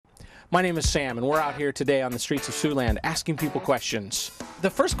My name is Sam, and we're out here today on the streets of Siouxland asking people questions. The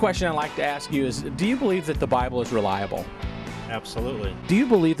first question I'd like to ask you is, do you believe that the Bible is reliable? Absolutely. Do you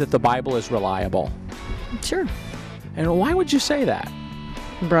believe that the Bible is reliable? Sure. And why would you say that?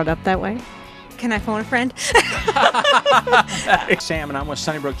 Brought up that way. Can I phone a friend? Sam, and I'm with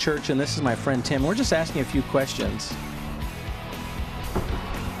Sunnybrook Church, and this is my friend Tim. We're just asking a few questions.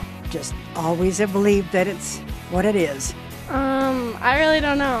 Just always have believed that it's what it is. I really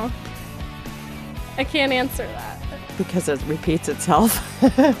don't know. I can't answer that. Because it repeats itself.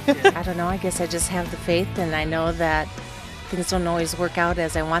 I don't know. I guess I just have the faith, and I know that things don't always work out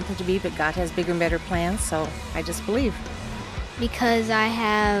as I want them to be, but God has bigger and better plans, so I just believe. Because I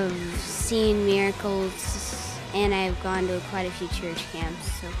have seen miracles and I've gone to quite a few church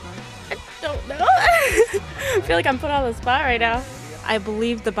camps so far. I don't know. I feel like I'm put on the spot right now. I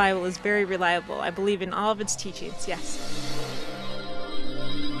believe the Bible is very reliable. I believe in all of its teachings, yes.